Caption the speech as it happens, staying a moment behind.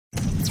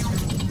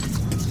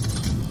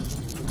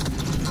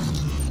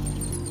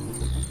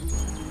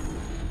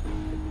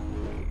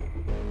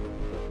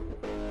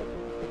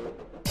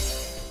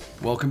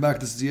Welcome back,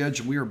 this is The Edge.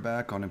 We are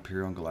back on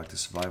Empyrion Galactic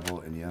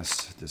Survival, and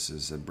yes, this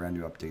is a brand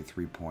new update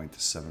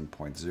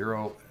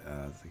 3.7.0.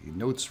 The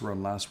notes were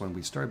on last one.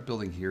 We started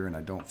building here, and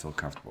I don't feel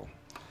comfortable.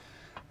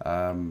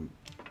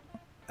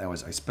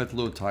 Anyways, I spent a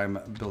little time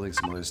building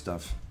some other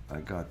stuff.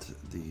 I got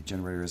the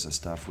generators and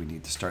stuff. We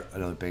need to start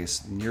another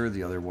base near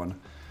the other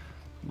one.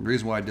 The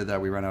reason why I did that,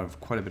 we ran out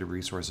of quite a bit of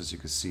resources, you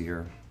can see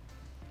here.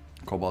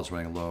 Cobalt's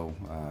running low,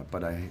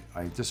 but I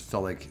just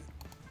felt like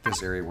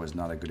this area was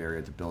not a good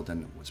area to build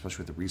in,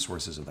 especially with the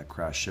resources of that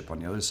crashed ship on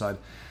the other side.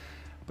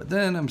 But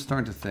then I'm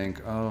starting to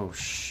think, oh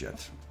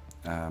shit,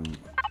 we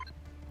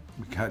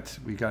got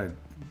to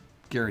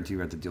guarantee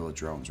we have to deal with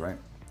drones, right?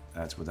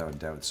 That's without a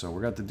doubt. So we're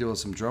going to have to deal with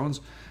some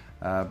drones,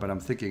 but I'm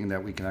thinking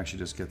that we can actually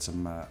just get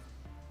some a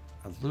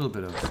little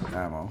bit of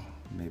ammo,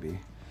 maybe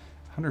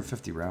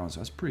 150 rounds.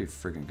 That's pretty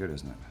freaking good,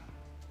 isn't it?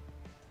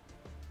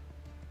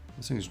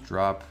 Those things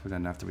drop, and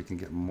then after we can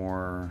get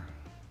more.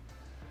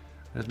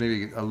 There's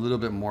maybe a little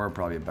bit more,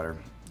 probably better.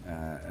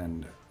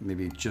 And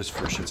maybe just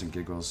for shits and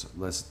giggles,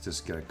 let's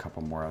just get a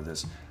couple more of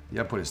this. The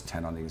output is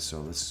 10 on these,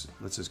 so let's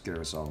just get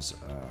ourselves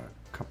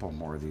a couple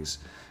more of these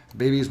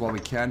babies while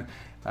we can.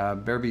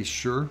 Better be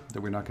sure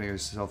that we're not going to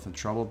get ourselves in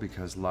trouble,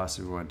 because the last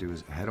thing we want to do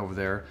is head over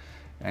there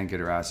and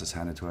get our asses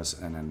handed to us,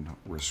 and then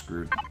we're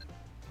screwed.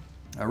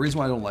 The reason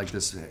why I don't like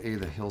this, A,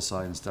 the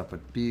hillside and stuff,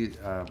 but B,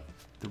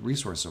 the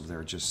resource over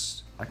there,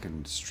 just, I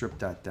can strip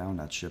that down,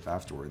 that ship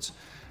afterwards.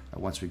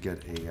 Once we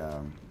get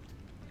a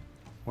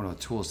one of the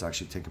tools to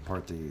actually take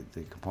apart the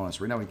components.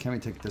 Right now we can't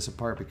even take this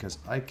apart because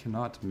I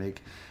cannot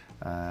make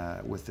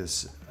with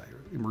this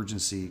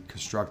emergency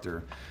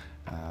constructor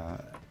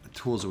the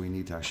tools that we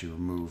need to actually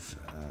remove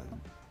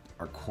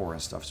our core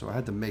and stuff. So I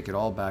had to make it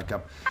all back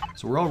up.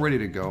 So we're all ready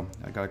to go.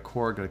 I got a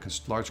core, got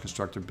a large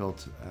constructor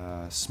built,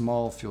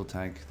 small fuel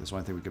tank. That's the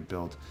only thing we could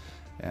build,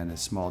 and a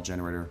small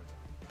generator.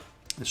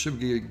 It should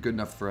be good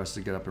enough for us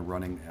to get up and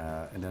running,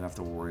 and then have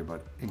to worry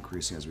about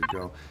increasing as we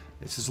go.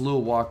 It's just a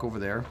little walk over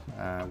there.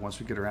 Once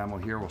we get our ammo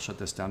here, we'll shut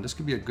this down. This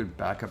could be a good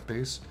backup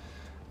base.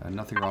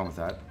 Nothing wrong with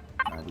that.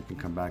 We can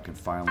come back and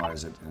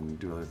finalize it and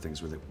do other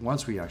things with it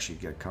once we actually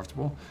get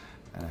comfortable.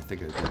 And I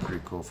think it'd be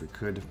pretty cool if we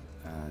could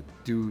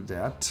do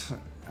that.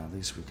 At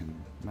least we can.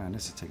 Man,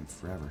 this is taking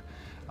forever.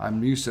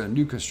 I'm used to a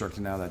new constructor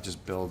now that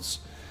just builds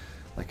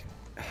like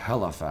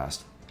hella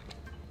fast.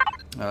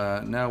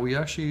 Now we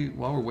actually,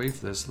 while we're waiting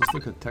for this, let's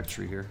look at the tech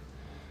tree here.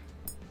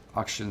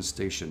 Auction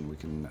station we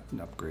can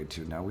upgrade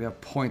to. Now we have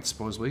points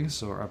supposedly,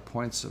 so our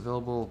points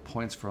available,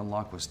 points for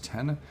unlock was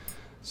 10.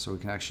 So we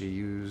can actually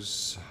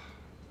use,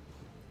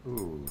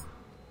 ooh,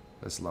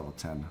 that's level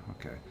 10,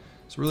 okay.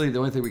 So really the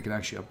only thing we can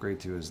actually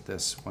upgrade to is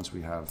this, once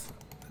we have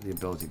the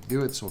ability to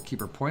do it. So we'll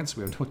keep our points,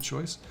 we have no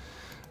choice.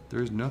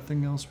 There's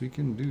nothing else we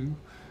can do,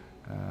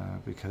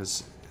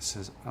 because it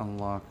says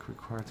unlock,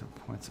 required to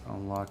points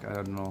unlock, I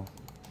don't know.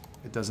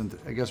 It doesn't,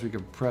 I guess we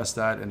could press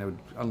that and it would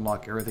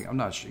unlock everything. I'm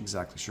not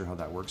exactly sure how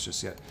that works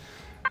just yet.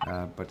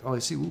 But, oh, you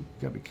see, ooh, you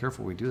gotta be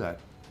careful when we do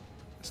that.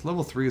 It's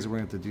level 3 is what we're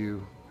going to have to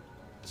do.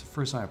 It's the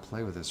first time I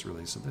play with this,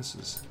 really, so this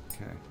is,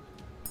 okay.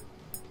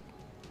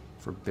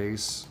 For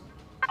base,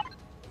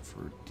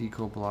 for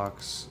deco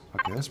blocks.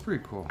 Okay, that's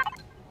pretty cool.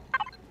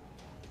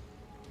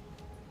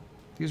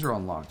 These are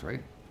unlocked,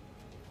 right?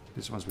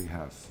 These are ones we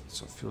have.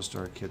 So fuel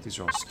starter kit, these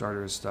are all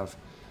starter stuff.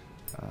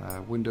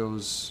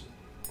 Windows,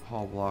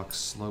 hull blocks,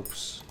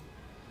 slopes.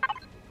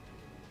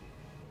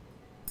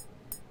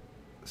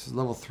 This is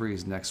level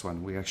 3's next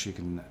one. We actually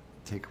can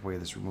take away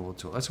this removal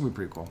tool. That's gonna be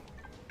pretty cool.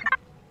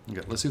 Okay,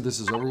 let's see if this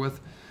is over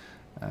with.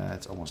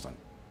 It's almost done.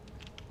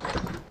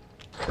 I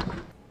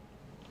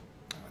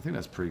think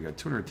that's pretty good.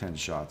 210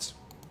 shots.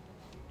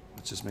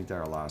 Let's just make that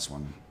our last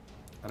one.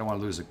 I don't want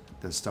to lose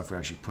the stuff we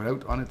actually put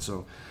out on it,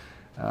 so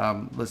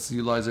let's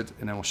utilize it,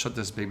 and then we'll shut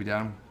this baby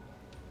down.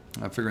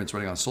 I figure it's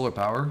running on solar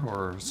power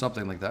or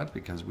something like that,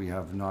 because we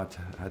have not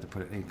had to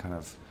put any kind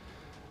of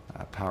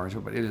power into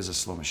it, but it is a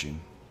slow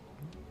machine.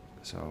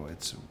 So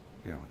it's,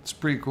 you know, it's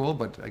pretty cool,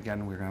 but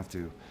again, we're gonna have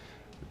to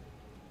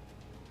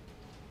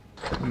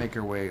make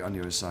our way on the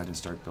other side and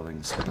start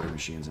building some better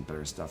machines and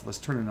better stuff. Let's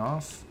turn it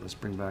off. Let's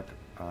bring back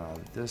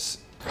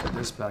this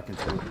back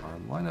into our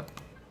lineup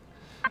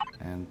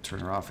and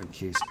turn her off in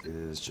case it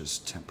is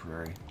just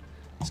temporary.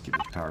 Let's keep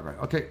the power going.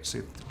 Okay,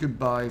 say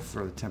goodbye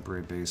for the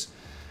temporary base.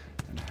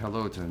 And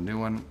hello to the new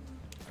one.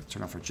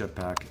 Turn off our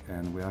jetpack,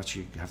 and we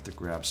actually have to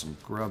grab some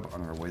grub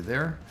on our way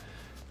there.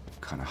 I'm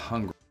kind of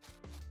hungry.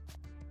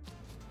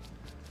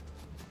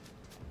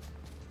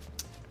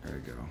 There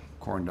we go.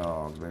 Corn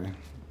dogs, baby.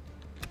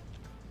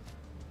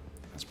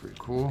 That's pretty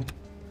cool.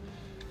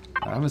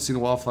 I haven't seen the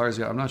wildflowers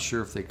yet. I'm not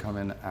sure if they come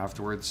in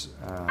afterwards.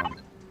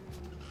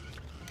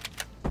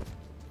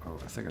 Oh,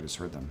 I think I just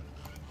heard them.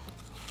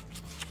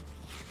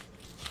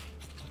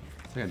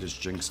 I think I just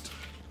jinxed.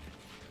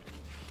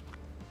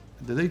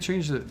 Did they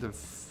change the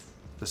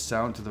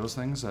sound to those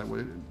things? It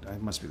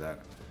must be that.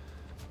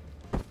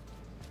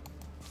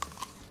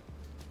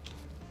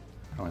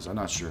 Anyways, I'm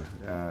not sure.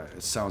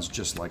 It sounds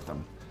just like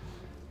them.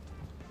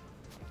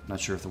 Not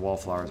sure if the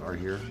wallflowers are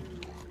here.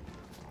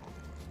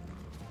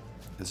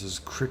 This is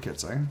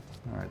crickets, eh?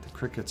 Alright, the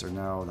crickets are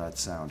now that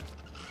sound.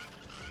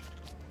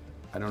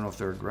 I don't know if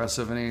they're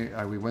aggressive any.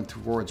 We went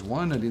towards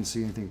one, I didn't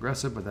see anything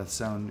aggressive, but that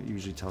sound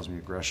usually tells me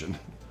aggression.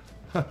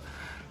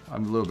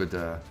 I'm a little bit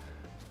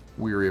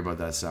weary about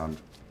that sound.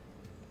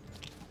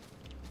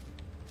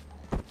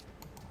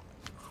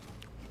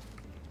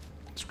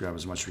 Let's grab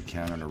as much as we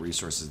can on our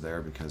resources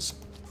there because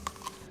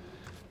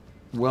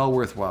well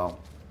worthwhile.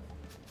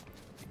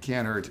 It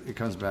can't hurt, it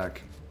comes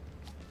back.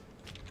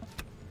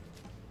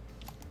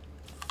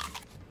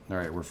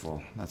 Alright, we're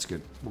full. That's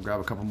good. We'll grab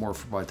a couple more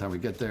by the time we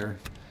get there.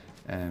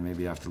 And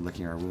maybe after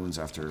licking our wounds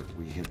after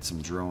we hit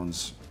some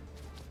drones.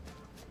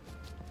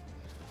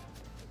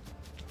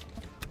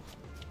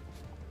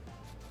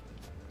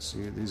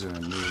 See, these are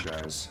the new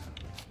guys.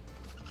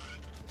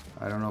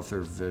 I don't know if they're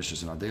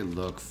vicious or not. They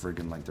look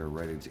friggin' like they're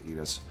ready to eat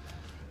us.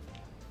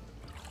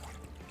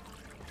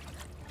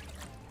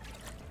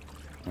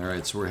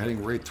 Alright, so we're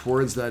heading right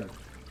towards that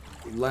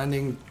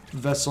landing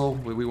vessel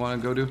we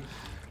want to go to.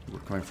 We're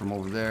coming from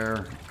over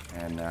there,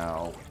 and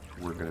now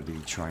we're going to be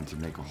trying to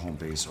make a home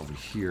base over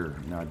here.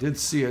 Now, I did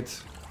see it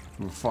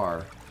from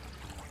afar,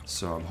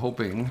 so I'm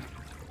hoping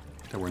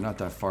that we're not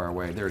that far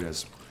away. There it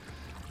is.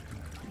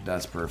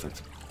 That's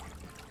perfect.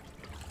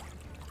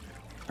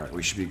 Alright,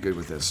 we should be good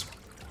with this.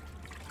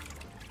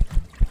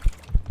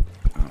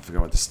 Oh, I forgot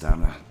about the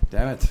stamina.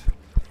 Damn it.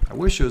 I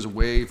wish there was a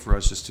way for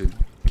us just to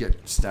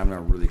get stamina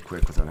really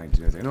quick without having to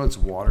do anything. I know it's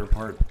water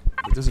part,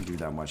 but it doesn't do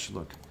that much.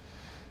 Look.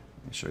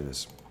 Let me show you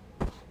this.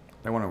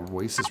 I don't want to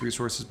waste this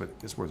resources, but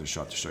it's worth a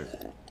shot to show you.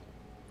 Do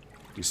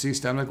you see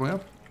stamina going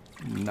up?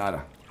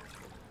 Nada.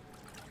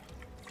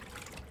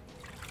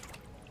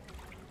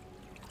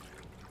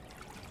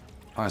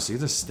 Honestly,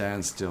 just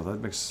stand still.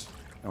 That makes...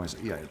 Oh,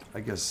 yeah, I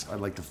guess I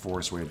like the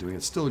force way of doing it.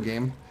 It's still a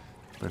game,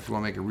 but if you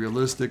want to make it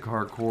realistic,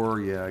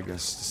 hardcore, yeah, I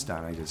guess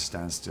stamina, just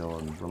stand still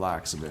and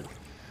relax a bit.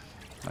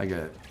 I get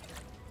it.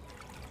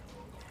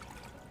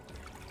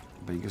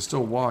 But you can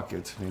still walk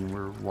it. I mean,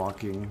 we're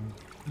walking...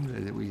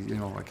 you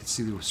know, I can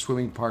see the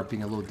swimming part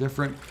being a little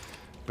different,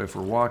 but if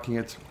we're walking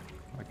it,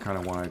 I kind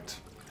of want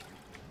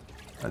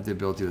it, the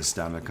ability of the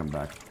stamina to come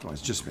back. Oh,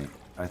 it's just me.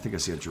 I think I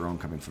see a drone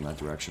coming from that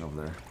direction over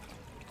there.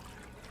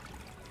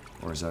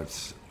 Or is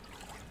that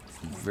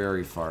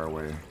very far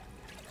away?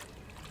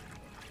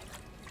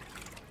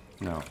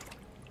 No,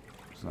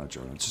 it's not a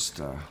drone. It's just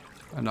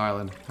an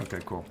island.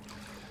 Okay, cool.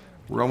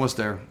 We're almost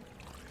there.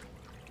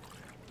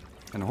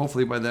 And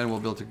hopefully by then we'll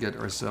be able to get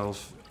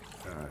ourselves...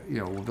 you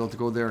know, we'll be able to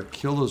go there,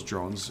 kill those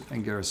drones,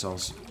 and get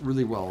ourselves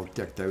really well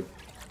decked out.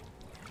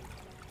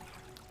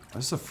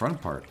 That's the front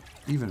part.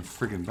 Even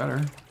friggin'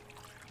 better.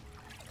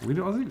 I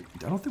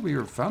don't think we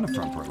ever found the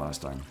front part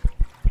last time.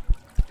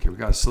 Okay, we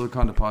got a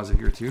silicon deposit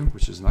here too,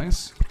 which is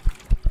nice.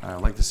 I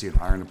like to see an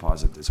iron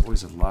deposit. It's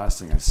always the last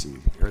thing I see.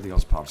 Everything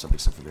else pops up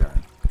except for the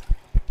iron.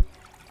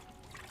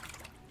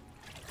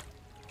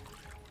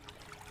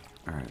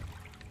 Alright.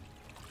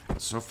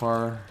 So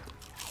far...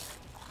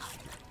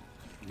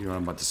 You know what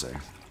I'm about to say.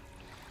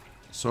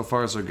 So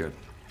far, so good.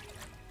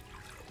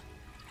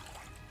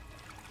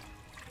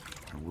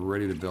 And we're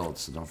ready to build,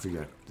 so don't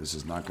forget, this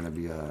is not going to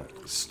be a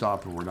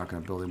stop and we're not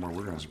going to build anymore.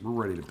 We're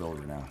ready to build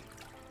right now.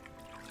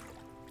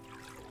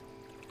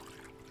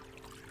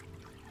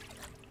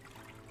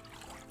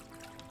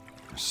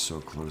 We're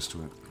so close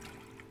to it.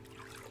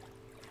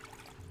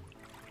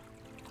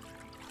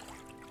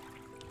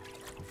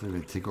 Hopefully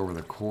they take over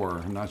the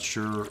core. I'm not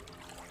sure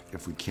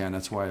if we can.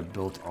 That's why I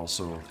built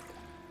also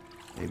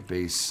a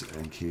base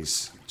in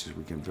case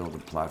we can build a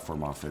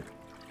platform off it.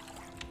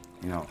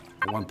 You know,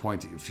 at one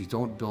point, if you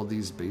don't build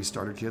these base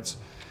starter kits,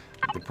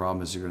 the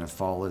problem is you're going to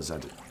fall is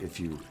that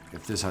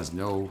if this has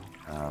no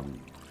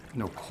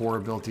core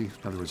ability, in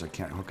other words, I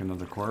can't hook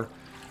another core.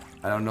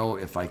 I don't know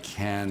if I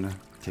can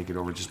take it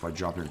over just by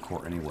dropping a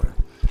core anywhere.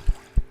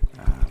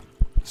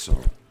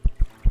 So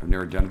I've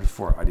never done it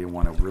before. I didn't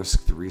want to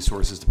risk the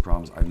resources. The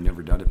problem is I've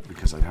never done it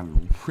because I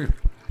haven't.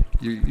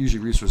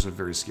 Usually resources are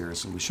very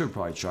scarce, and we should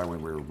probably try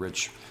when we were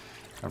rich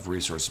of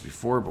resources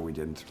before, but we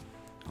didn't.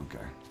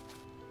 Okay.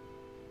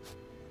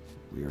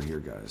 We are here,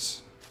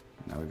 guys.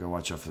 Now we gotta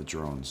watch out for the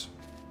drones.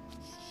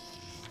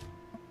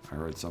 I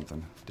heard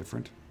something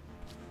different.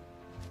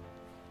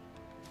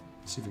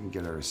 Let's see if we can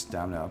get our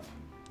stamina up.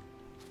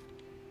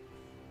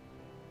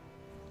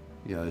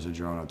 Yeah, there's a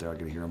drone out there. I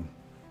can hear him.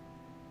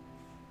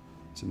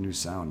 It's a new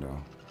sound, though.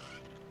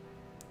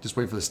 Just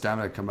wait for the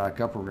stamina to come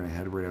back up. We're gonna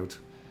head right out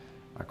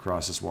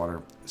across this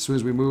water. As soon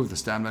as we move, the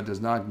stamina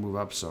does not move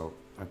up, so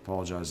I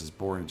apologize. It's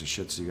boring to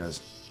shit to you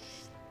guys.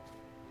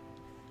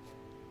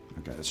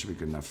 Okay, that should be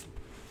good enough.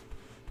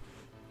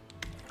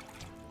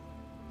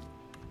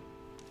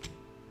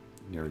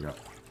 There we go.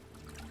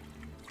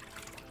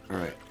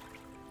 Alright.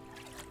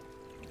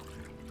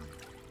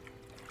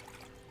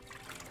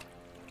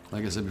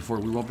 Like I said before,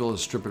 we won't be able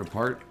to strip it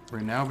apart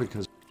right now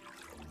because...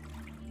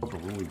 But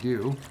when we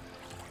do...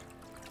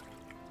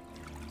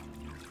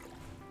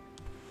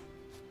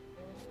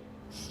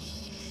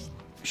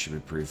 It should be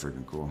pretty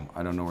freaking cool.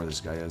 I don't know where this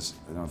guy is.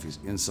 I don't know if he's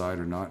inside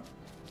or not.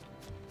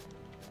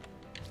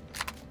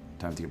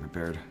 Time to get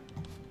prepared.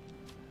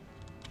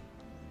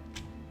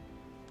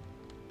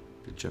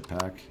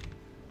 jetpack.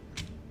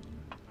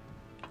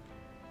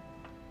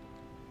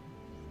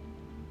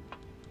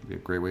 Be a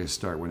great way to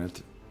start, wouldn't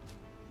it?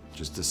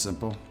 Just this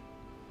simple.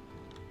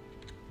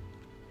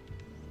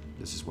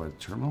 This is what, a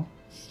terminal?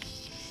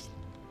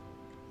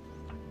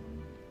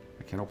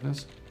 I can't open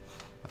this?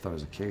 I thought it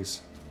was a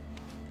case.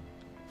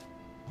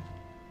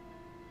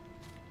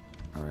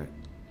 Alright.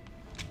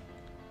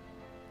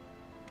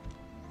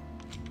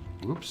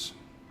 Whoops.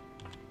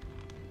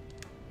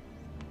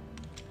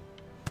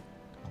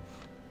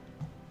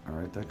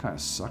 Alright, that kind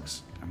of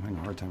sucks. I'm having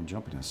a hard time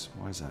jumping this.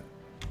 Why is that?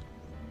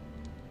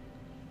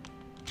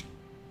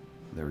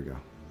 There we go.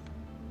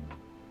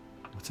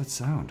 What's that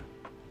sound?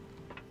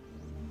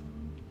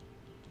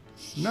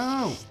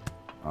 No!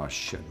 Oh,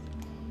 shit.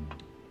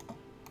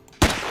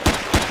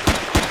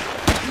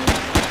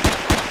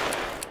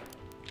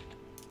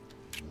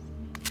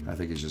 I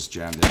think it's just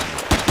jammed in.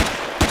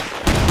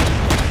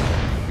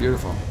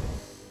 Beautiful.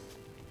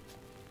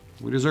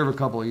 We deserve a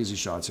couple of easy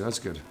shots here. That's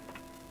good.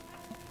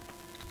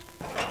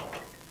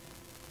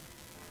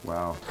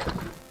 Wow.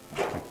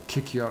 I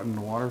kick you out in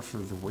the water for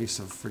the waste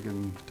of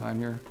friggin' time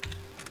here.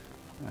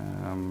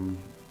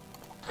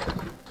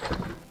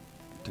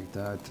 Take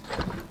that.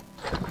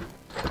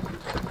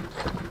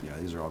 Yeah,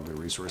 these are all good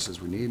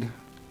resources we need.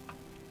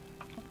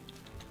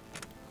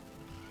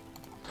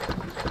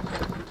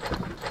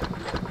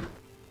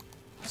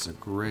 It's a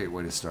great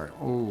way to start.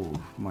 Oh,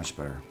 much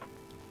better.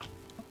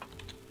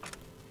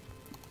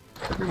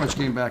 Pretty much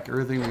getting back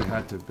everything we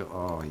had to build.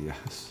 Oh,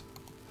 yes.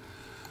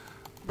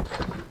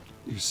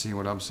 You seeing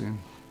what I'm seeing?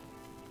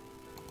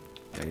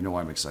 Yeah, you know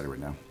why I'm excited right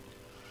now.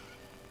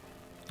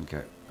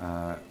 Okay.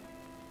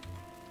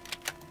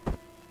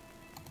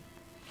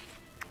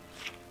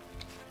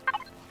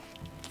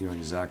 You know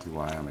exactly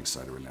why I'm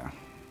excited right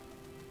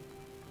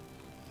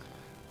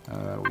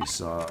now. We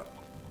saw an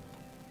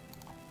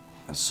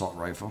assault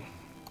rifle,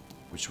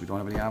 which we don't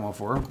have any ammo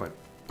for, but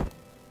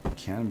we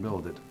can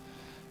build it.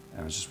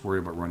 I was just worried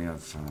about running out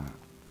of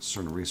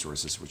certain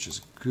resources, which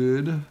is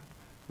good.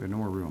 We have no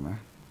more room,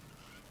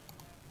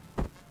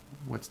 eh?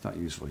 What's not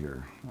useful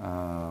here?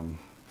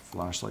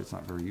 Flashlight's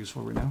not very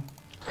useful right now.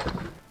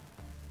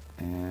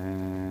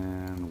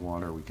 And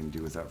water we can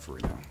do without for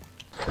right now.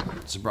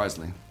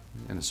 Surprisingly,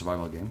 in a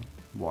survival game,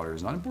 water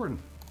is not important.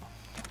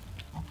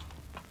 Well,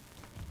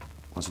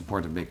 it's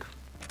important to make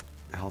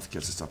health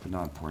kits and stuff, but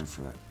not important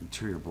for that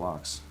interior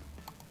blocks.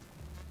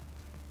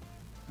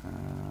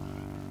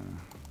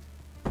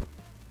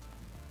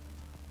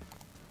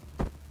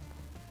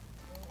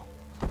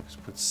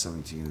 Just put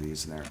 17 of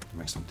these in there. It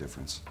makes no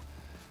difference.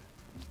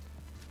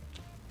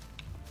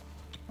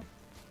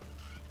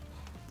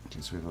 Okay,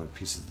 so we have other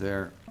pieces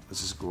there.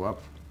 Let's just go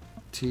up.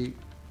 T.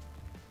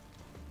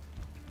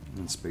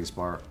 And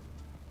spacebar.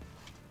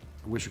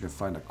 I wish we could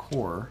find a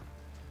core.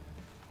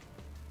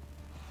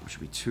 Which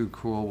would be too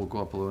cool. We'll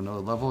go up below another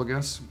level, I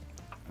guess.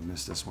 I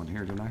missed this one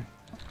here, didn't I?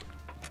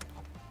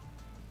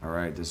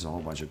 Alright, this is a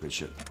whole bunch of good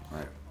shit.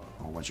 Alright,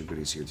 a whole bunch of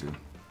goodies here, too.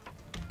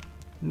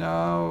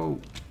 No!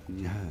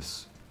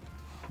 Yes.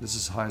 This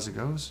is as high as it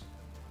goes?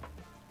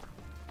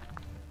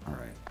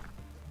 Alright.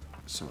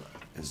 So,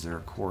 is there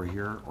a core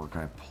here, or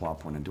can I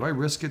plop one in? Do I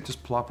risk it?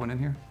 Just plop one in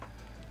here?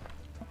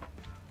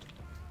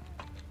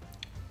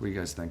 What do you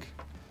guys think?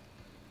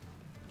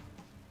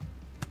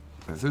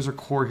 If there's a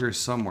core here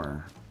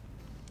somewhere,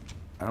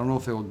 I don't know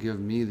if it will give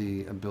me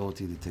the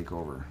ability to take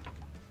over.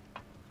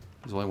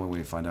 There's only one way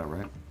to find out,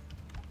 right?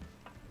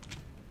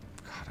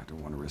 God, I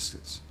don't want to risk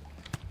this.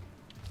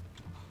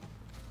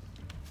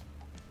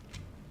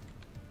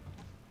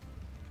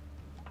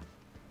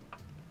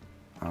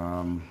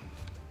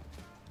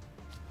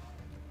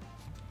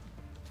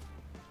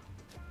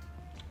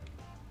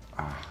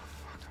 Fuck.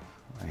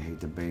 I hate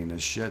debating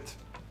this shit.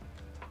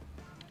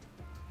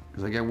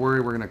 Because I get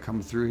worried we're going to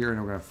come through here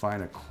and we're going to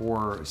find a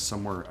core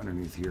somewhere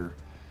underneath here.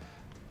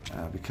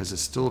 Because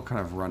it's still kind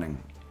of running.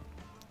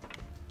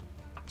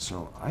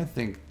 So I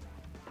think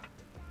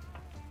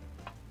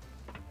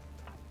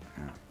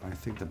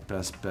the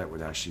best bet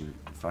would actually,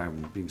 if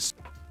I'm being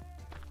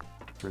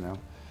for now,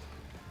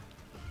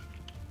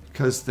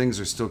 because things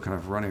are still kind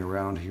of running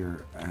around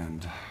here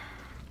and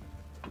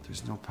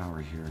there's no power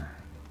here.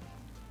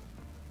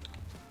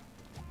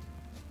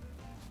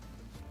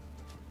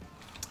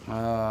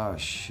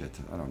 Shit,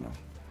 I don't know.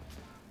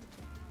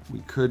 We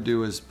could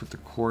do is put the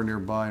core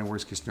nearby, and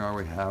worst case scenario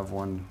we have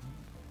one.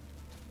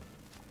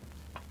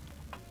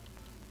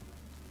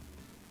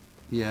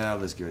 Yeah,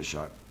 let's give it a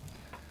shot.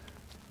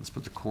 Let's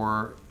put the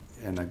core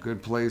in a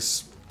good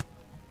place.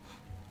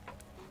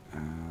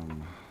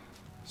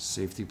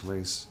 Safety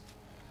place.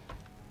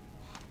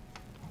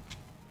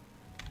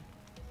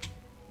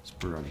 Let's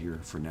put it out here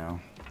for now.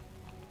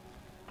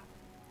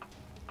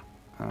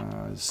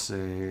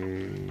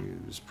 Say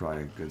there's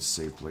probably a good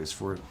safe place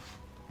for it.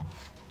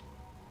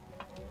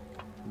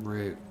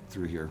 Right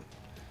through here.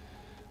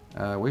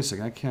 Wait a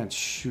second, I can't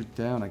shoot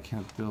down, I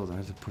can't build, I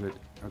have to put it...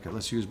 Okay,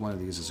 let's use one of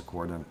these as a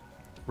coordinate.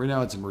 Right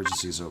now it's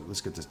emergency, so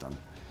let's get this done.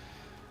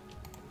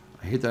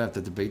 I hate that I have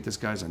to debate this,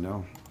 guys, I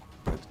know.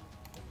 But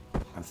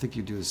I think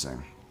you do the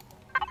same.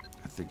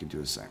 think you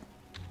do the same.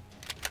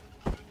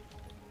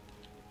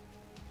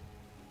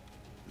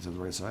 Is that the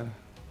right side?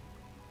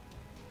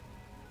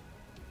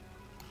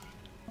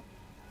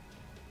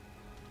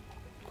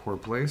 Core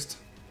placed.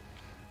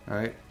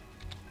 Alright.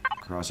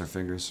 Cross our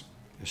fingers.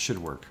 It should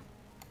work.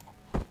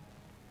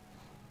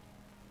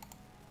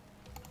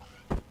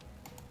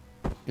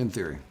 In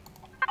theory.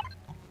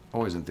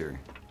 Always in theory.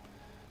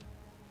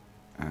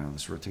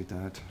 Let's rotate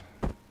that.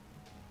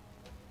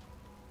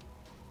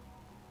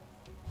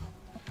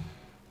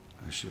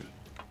 Actually,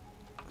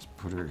 let's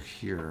put her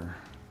here.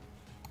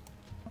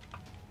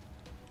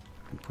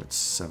 And put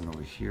 7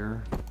 over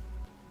here.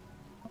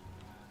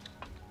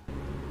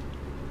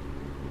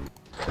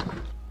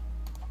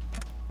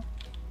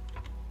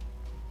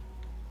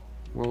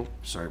 Whoa,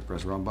 sorry,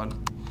 press the wrong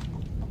button.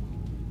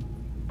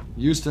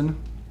 Houston,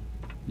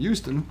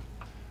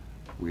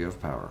 we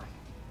have power.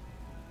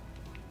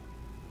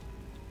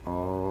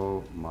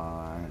 Oh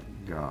my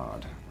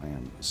God, I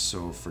am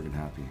so freaking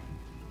happy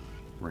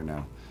right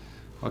now.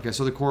 Okay,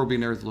 so the core will be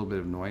in there. It's a little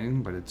bit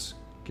annoying, but it's,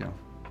 you know,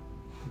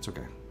 it's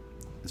okay.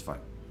 It's fine.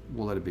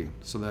 We'll let it be.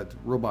 So that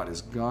robot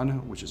is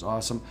gone, which is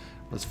awesome.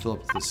 Let's fill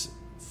up this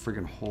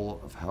friggin'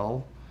 hole of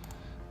hell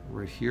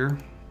right here.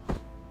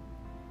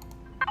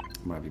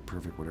 Might be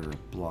perfect, whatever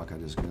block I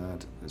just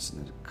got. This is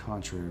the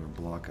contrary of a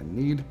block I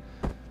need.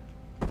 No,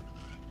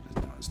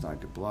 it's not a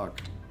good block.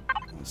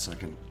 1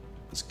 second.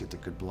 Let's get the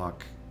good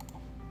block.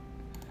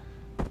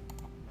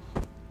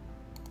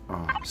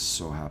 Oh, I'm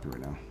so happy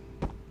right now.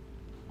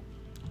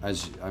 I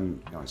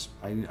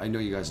know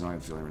you guys know how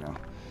I'm feeling right now.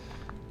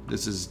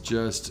 This is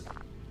just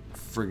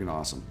friggin'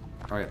 awesome.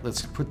 All right,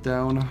 let's put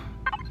down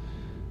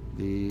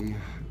the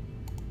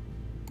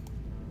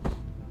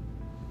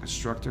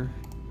constructor.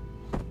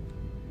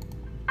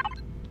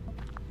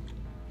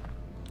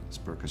 Let's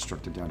put a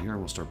constructor down here.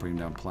 We'll start putting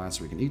down plants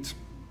so we can eat.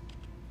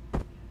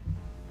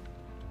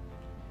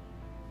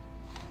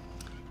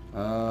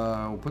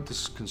 We'll put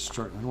this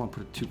construct. I don't want to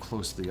put it too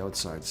close to the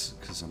outsides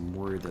because I'm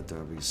worried that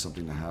there'll be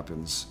something that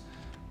happens.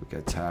 We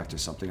get attacked or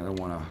something. I don't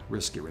want to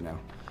risk it right now.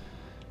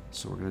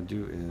 So what we're going to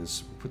do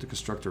is put the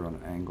constructor on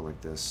an angle like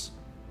this.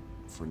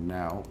 For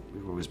now,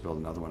 we always build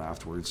another one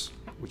afterwards,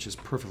 which is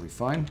perfectly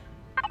fine.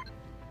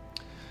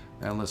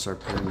 And let's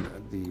start putting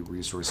the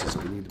resources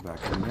we need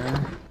back in there.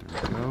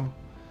 There we go.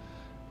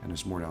 And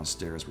there's more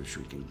downstairs which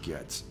we can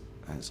get.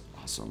 That is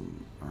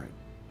awesome. All right,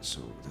 so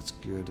that's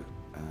good.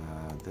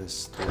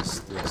 This. Put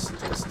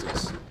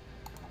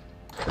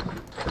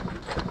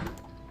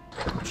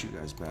you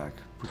guys back.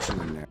 Put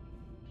you in there.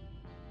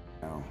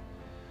 Now,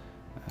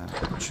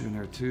 put you in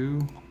there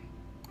too.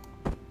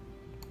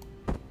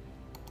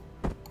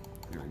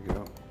 There we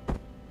go.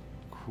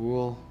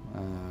 Cool.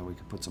 We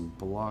can put some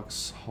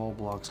blocks, hull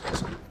blocks,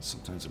 because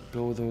sometimes I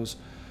build those.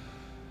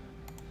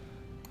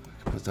 I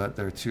can put that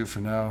there too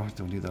for now.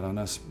 Don't need that on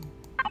us.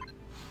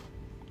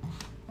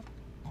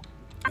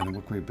 And then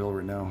what can we build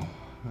right now?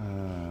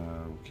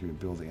 Can we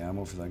build the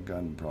ammo for that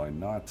gun? Probably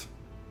not.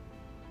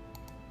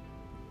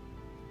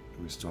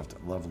 We still have to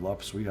level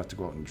up, so we have to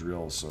go out and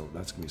drill, so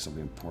that's going to be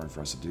something important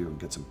for us to do and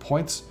get some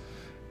points,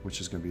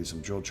 which is going to be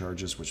some drill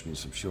charges, which means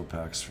some fuel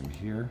packs from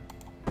here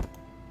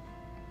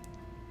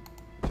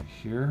to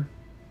here,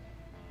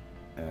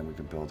 and we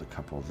can build a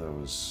couple of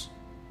those.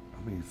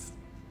 How many?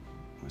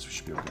 I guess we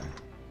should be okay.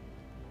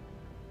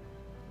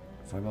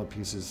 5 metal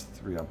pieces,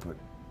 3 output.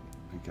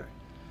 Okay.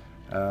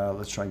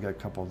 Let's try and get a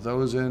couple of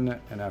those in,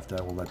 and after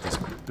that we'll let this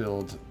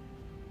build.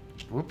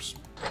 Whoops.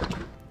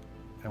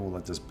 And we'll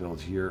let this build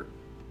here.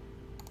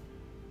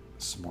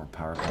 Some more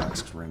power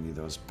packs, because we're going to need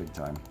those big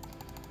time.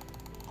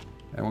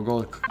 And we'll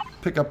go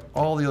pick up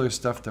all the other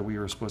stuff that we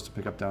were supposed to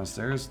pick up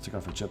downstairs. Take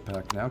off our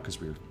jetpack now, because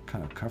we were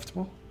kind of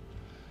comfortable.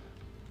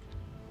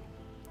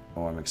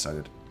 Oh, I'm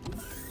excited.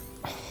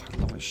 Oh, I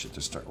love this shit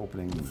to start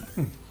opening.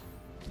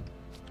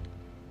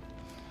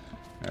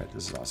 Alright,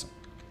 this is awesome.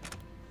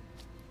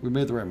 We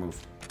made the right move.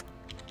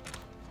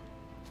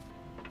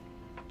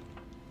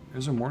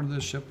 Is there more to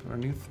this ship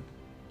underneath?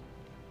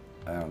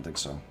 I don't think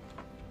so.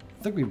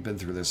 I think we've been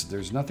through this.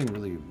 There's nothing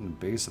really in the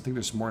base. I think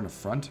there's more in the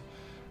front.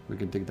 We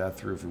can dig that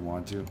through if we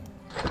want to. We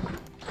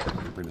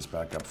can bring this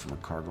back up from the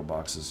cargo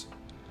boxes.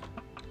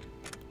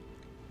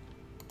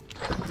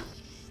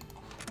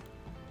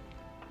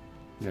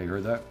 Yeah, you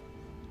heard that?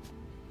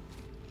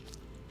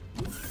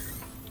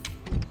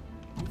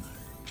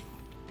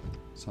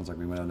 Sounds like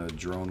we might have a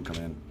drone come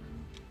in.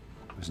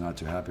 He's not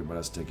too happy about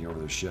us taking over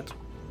their shit.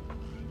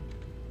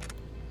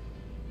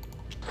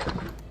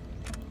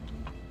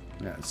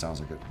 Yeah, it sounds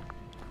like it.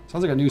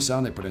 Sounds like a new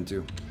sound they put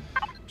into.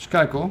 Which is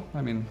kind of cool.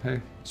 I mean,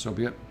 hey, so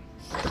be it.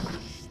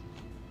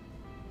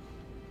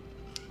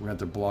 We have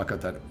to block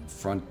out that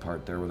front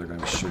part there where they're going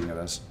to be shooting at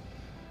us.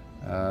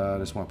 I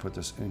just want to put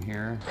this in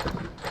here.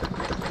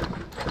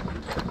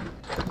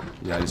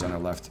 Yeah, he's on our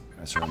left.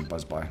 I saw him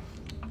buzz by.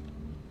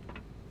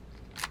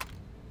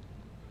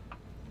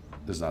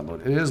 This is not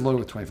loaded. It is loaded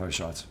with 25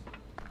 shots.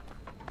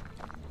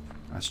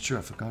 That's true,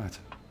 I forgot.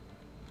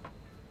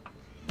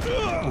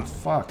 Oh,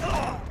 fuck.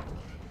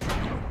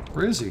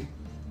 Where is he?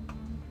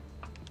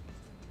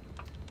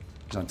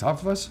 He's on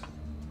top of us?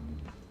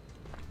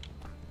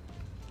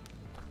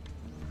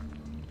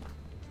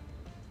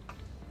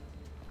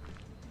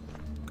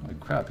 Holy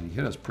crap, he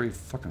hit us pretty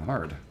fucking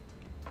hard.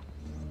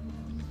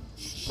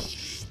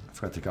 I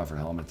forgot to take off our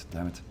helmet,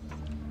 damn it.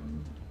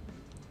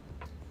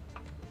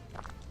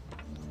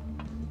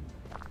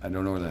 I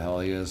don't know where the hell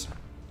he is.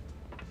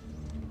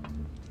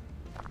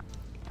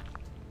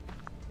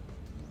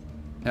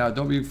 Now,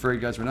 don't be afraid,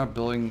 guys. We're not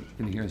building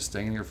in here and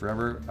staying here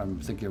forever. I'm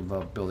thinking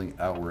about building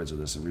outwards of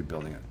this and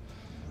rebuilding it.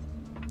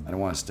 I don't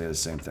want to stay the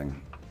same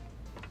thing.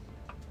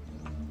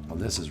 Oh,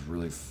 this is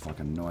really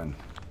fucking annoying.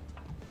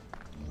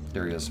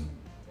 There he is.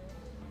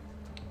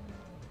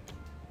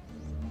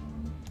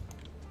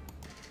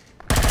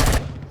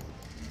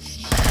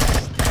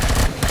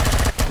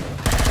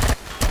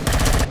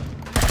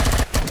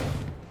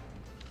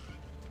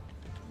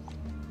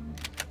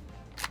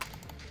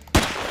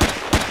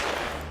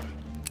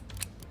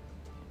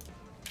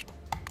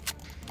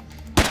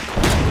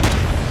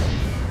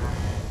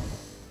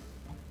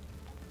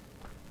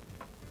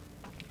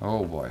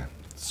 Oh boy.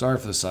 Sorry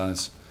for the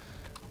silence.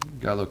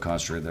 Got a little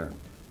concentrated there.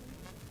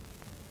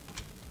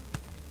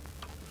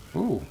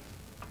 Ooh.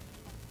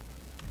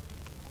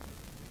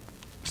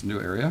 It's a new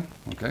area.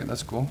 Okay,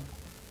 that's cool.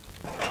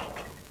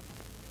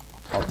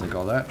 I'll take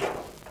all that.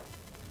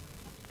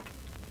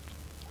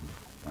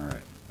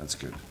 Alright, that's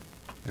good.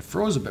 It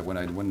froze a bit when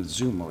I went into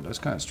zoom mode. That's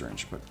kind of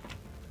strange, but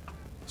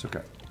it's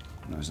okay.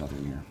 No, there's nothing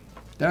in here.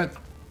 Damn it!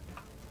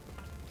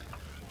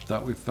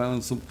 Thought we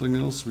found something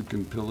else we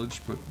can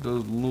pillage, but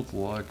doesn't look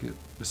like it.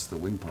 This is the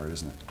wing part,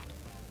 isn't it?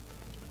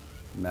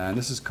 Man,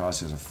 this is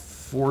costing us a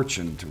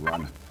fortune to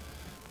run.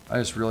 I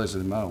just realized the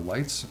amount of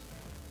lights.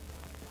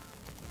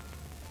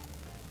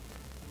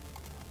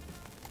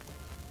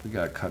 We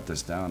gotta cut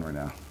this down right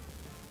now.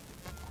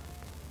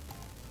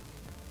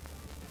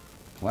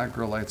 Black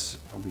grow lights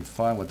will be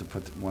fine with to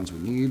put the ones we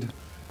need.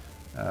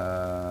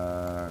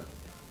 Turn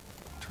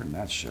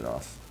that shit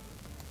off.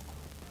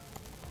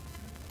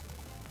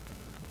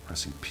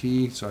 Pressing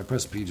P. So I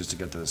press P just to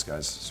get to this,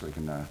 guys, so we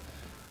can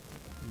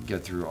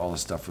get through all the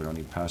stuff we don't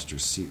need. Passenger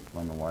seat. I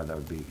don't know why that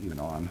would be even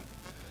on.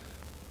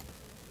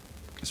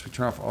 Guess we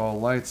turn off all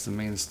lights, the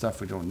main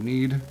stuff we don't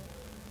need,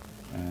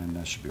 and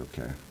that should be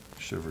okay.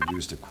 Should have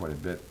reduced it quite a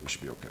bit. We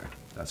should be okay.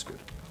 That's good.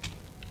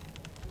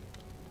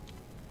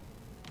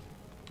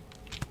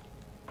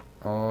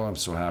 Oh, I'm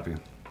so happy.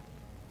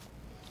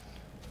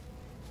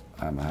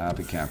 I'm a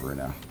happy camper right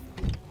now.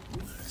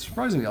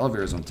 Surprisingly, the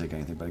elevators don't take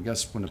anything, but I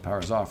guess when the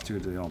power's off too,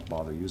 they don't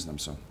bother using them,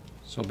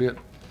 so be it.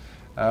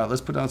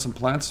 Let's put down some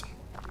plants.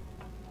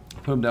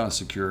 Put them down in a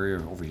secure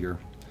area over here.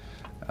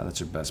 That's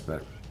your best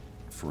bet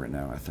for right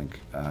now, I think.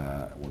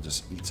 We'll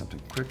just eat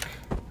something quick.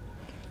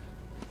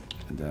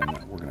 And then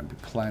we're going to be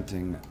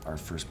planting our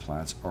first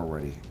plants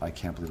already. I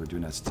can't believe we're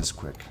doing that this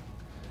quick.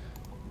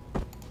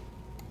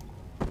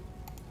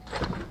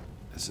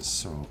 This is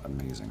so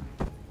amazing.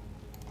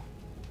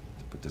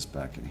 Put this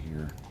back in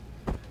here.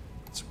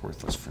 It's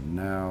worthless for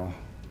now.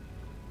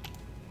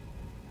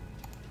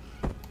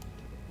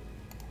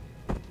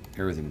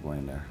 Everything going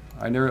in there.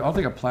 I don't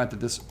think I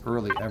planted this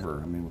early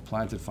ever. I mean, we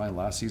planted fine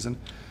last season,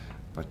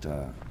 but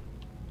all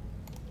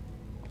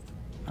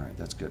right,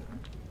 that's good.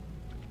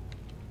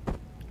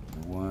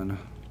 One.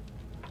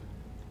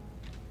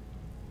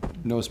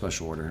 No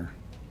special order here.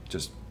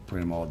 Just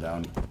putting them all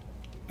down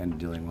and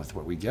dealing with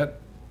what we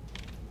get.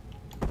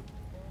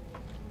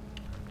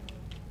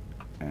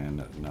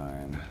 And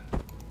 9.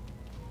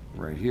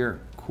 Right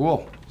here.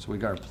 Cool. So we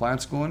got our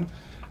plants going.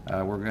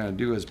 What we're going to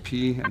do is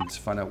P and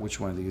find out which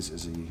one of these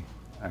is the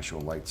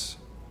actual lights.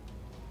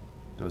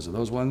 Those are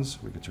those ones.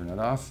 We can turn that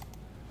off.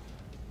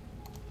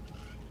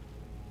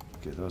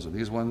 Okay, those are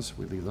these ones.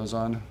 We leave those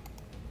on.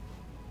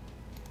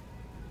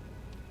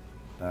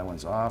 That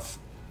one's off.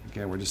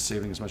 Again, we're just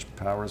saving as much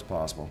power as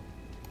possible.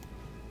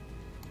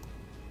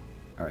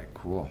 Alright,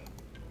 cool.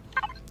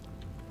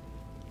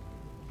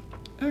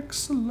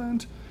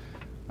 Excellent.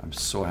 I'm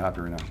so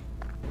happy right now.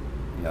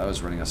 Yeah, that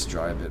was running us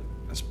dry a bit.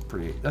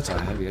 That's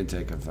a heavy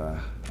intake of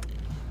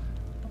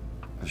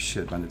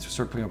shit, man. To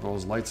start putting up all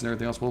those lights and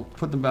everything else, we'll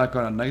put them back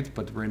on at night,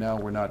 but right now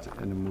we're not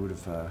in the mood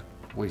of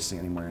wasting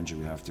any more energy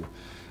we have to.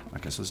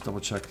 Okay, so let's double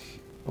check.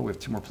 Oh, we have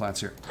 2 more plants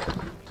here.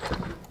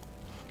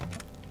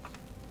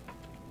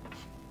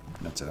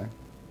 That's it, eh?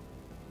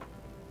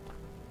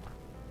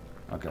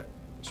 Okay,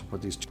 so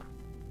put these 2.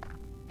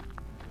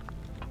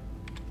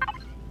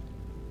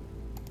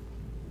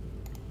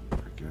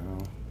 There we go.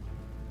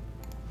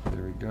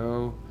 There we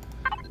go.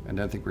 And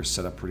I think we're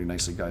set up pretty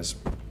nicely, guys.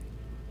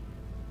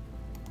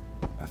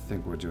 I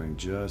think we're doing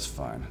just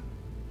fine.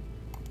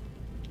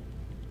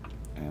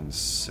 And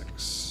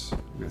 6.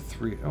 We have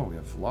 3. Oh, we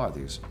have a lot of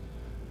these.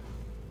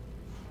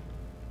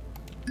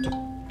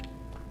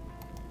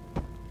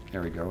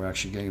 There we go. We're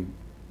actually getting...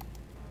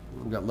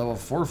 We got level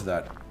 4 for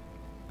that.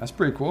 That's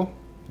pretty cool.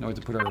 Now we have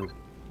to put our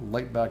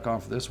light back on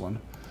for this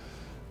one.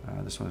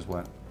 This one is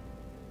what?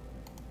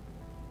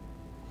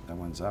 That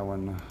one's that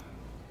one.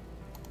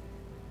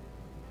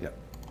 Yep.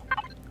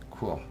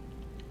 Cool.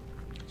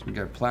 So we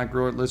got plant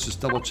grower. Let's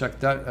just double check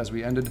that as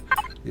we ended.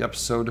 the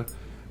episode.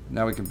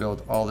 Now we can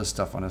build all this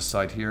stuff on the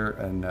side here,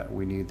 and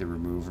we need the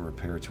remove and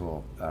repair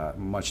tool,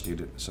 much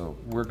needed. So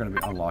we're going to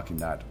be unlocking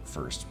that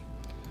first.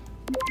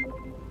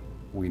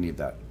 We need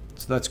that.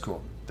 So that's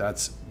cool.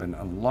 That's been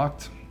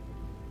unlocked.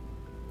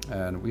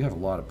 And we have a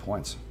lot of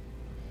points.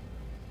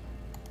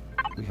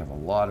 We have a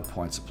lot of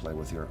points to play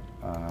with here.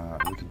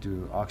 We could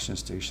do oxygen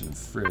station and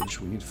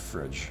fridge. We need a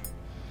fridge.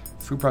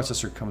 Food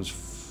processor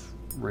comes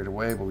right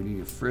away, but we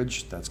need a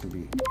fridge. That's going to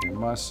be a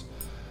must.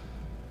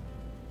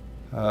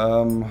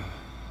 How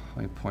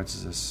many points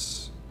is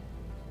this?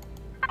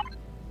 I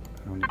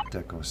don't need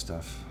deco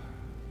stuff.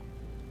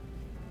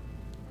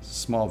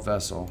 Small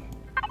vessel.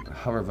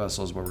 Hover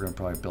vessel is what we're going to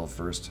probably build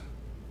first.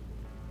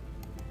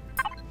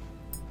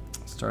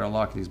 Start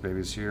unlocking these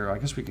babies here. I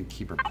guess we can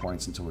keep our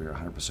points until we're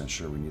 100%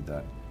 sure we need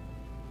that.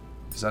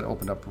 Does that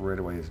open up right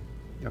away?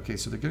 Okay,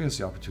 so they're giving us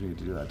the opportunity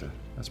to do that.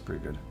 That's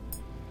pretty good.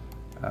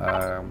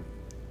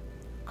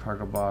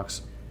 Cargo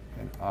box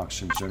and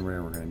oxygen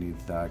generator. We're going to need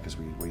that because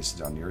we wasted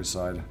it on the other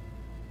side.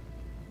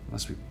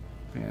 Unless we...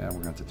 Yeah,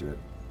 we're going to have to do it.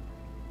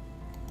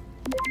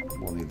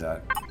 We'll need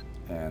that.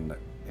 And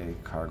a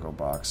cargo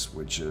box,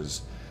 which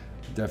is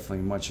definitely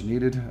much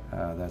needed.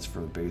 That's for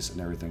the base and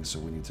everything, so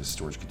we need to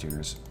storage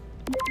containers.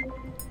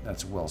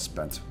 That's well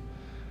spent.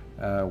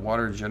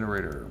 Water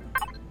generator.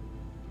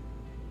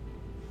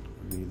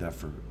 We need that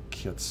for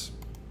kits.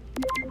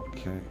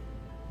 Okay.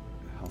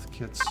 Health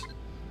kits.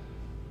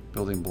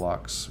 Building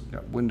blocks. We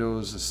got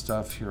windows and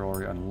stuff here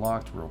already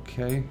unlocked. We're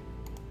okay.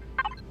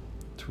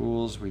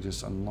 Tools. We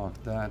just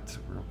unlocked that.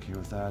 We're okay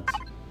with that.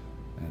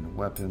 And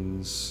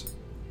weapons.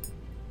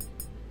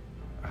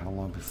 How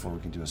long before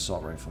we can do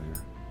assault rifle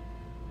here?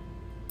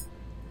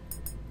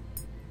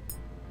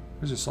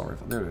 Where's the assault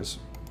rifle? There it is.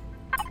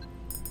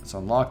 It's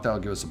unlocked. That'll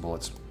give us the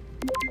bullets.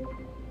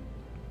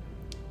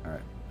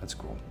 Alright, that's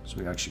cool. So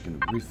we actually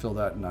can refill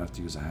that and not have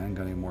to use a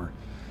handgun anymore.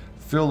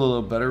 Feel a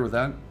little better with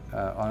that.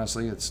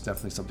 Honestly, it's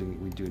definitely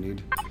something we do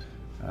need.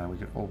 We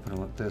can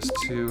open this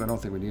too. I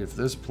don't think we need it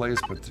for this place,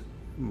 but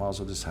might as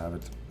well just have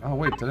it. Oh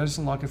wait, did I just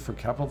unlock it for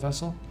capital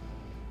vessel?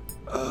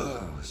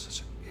 Oh,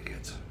 such an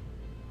idiot.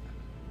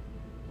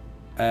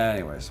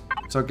 Anyways,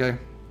 it's okay.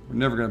 We're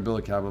never going to build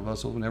a capital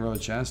vessel. We'll never have a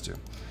chance to.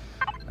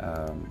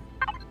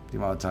 The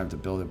amount of time to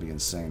build it would be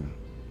insane.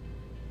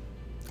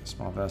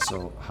 Small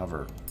vessel,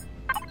 hover.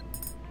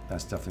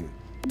 That's definitely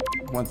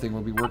one thing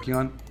we'll be working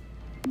on.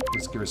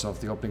 Let's give ourselves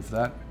the opening for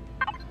that.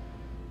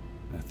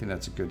 And I think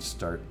that's a good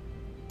start.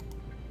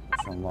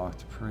 We've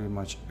unlocked pretty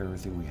much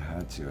everything we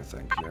had to, I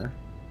think, here.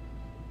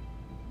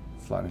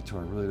 Flattening tool,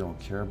 I really don't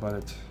care about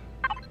it.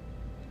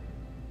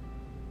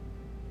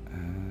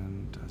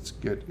 And that's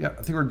good. Yeah,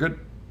 I think we're good.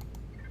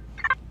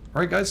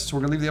 Alright guys, so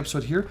we're going to leave the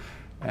episode here.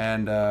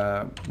 And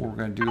what we're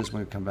going to do is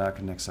when we come back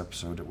in the next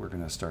episode, we're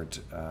going to start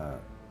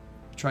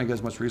trying to get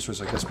as much resource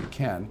I guess we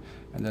can,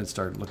 and then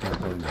start looking at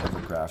building the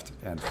hovercraft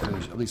and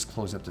finish, at least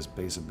closing up this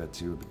base a bit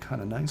too. It would be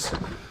kind of nice.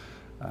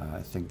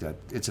 I think that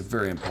it's a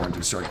very important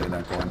to start getting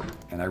that going,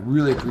 and I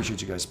really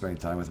appreciate you guys spending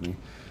time with me.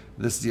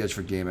 This is The Edge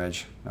for Game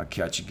Edge. I'll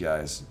catch you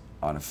guys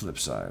on the flip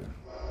side.